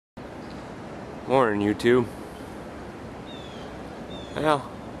Morning, YouTube. Well,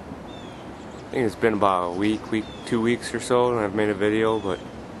 I think it's been about a week, 2 weeks or so, and I've made a video, but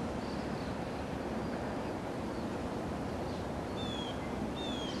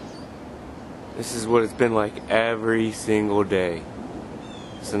this is what it's been like every single day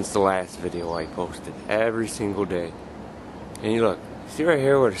since the last video I posted. Every single day. And you look, see right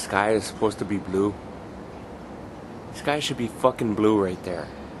here where the sky is supposed to be blue? The sky should be fucking blue right there.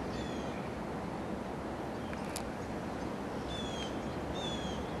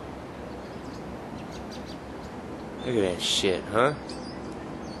 Look at that shit, huh?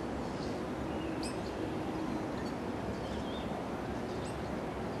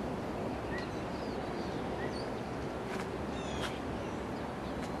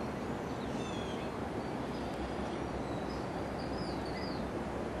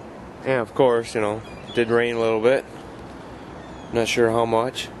 And of course, you know, it did rain a little bit. Not sure how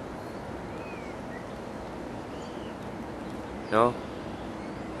much. No,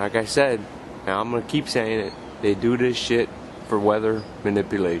 like I said, and I'm gonna keep saying it, they do this shit for weather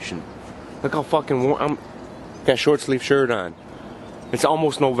manipulation. Look how fucking warm. I'm got a short sleeve shirt on. It's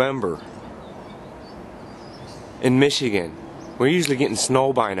almost November. In Michigan, we're usually getting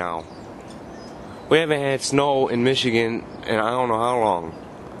snow by now. We haven't had snow in Michigan in I don't know how long.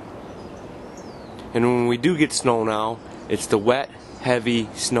 And when we do get snow now, it's the wet, heavy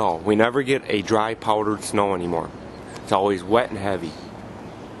snow. We never get a dry, powdered snow anymore. It's always wet and heavy.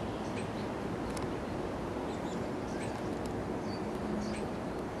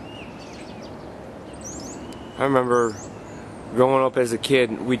 I remember growing up as a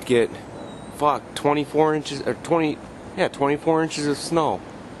kid, we'd get 24 inches or 24 inches of snow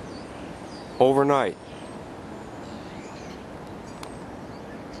overnight.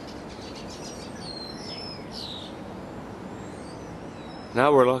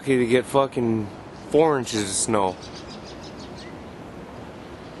 Now we're lucky to get fucking 4 inches of snow.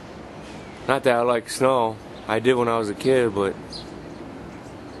 Not that I like snow. I did when I was a kid, but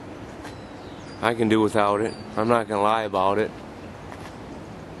I can do without it. I'm not gonna lie about it.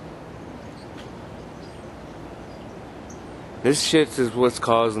 This shit is what's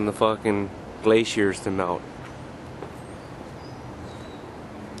causing the fucking glaciers to melt.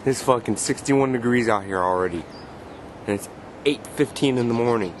 It's fucking 61 degrees out here already. And it's 8:15 in the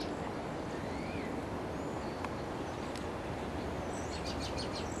morning.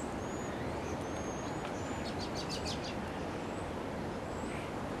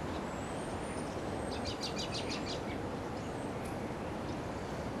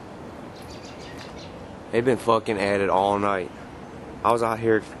 They've been fucking at it all night. I was out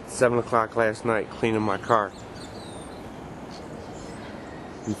here at 7 o'clock last night cleaning my car.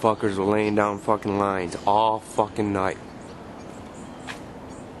 And fuckers were laying down fucking lines all fucking night.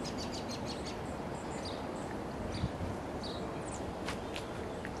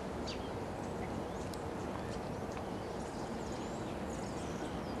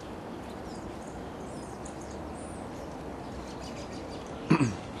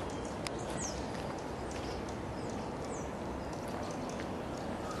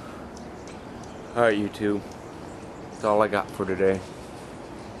 Alright, YouTube. That's all I got for today.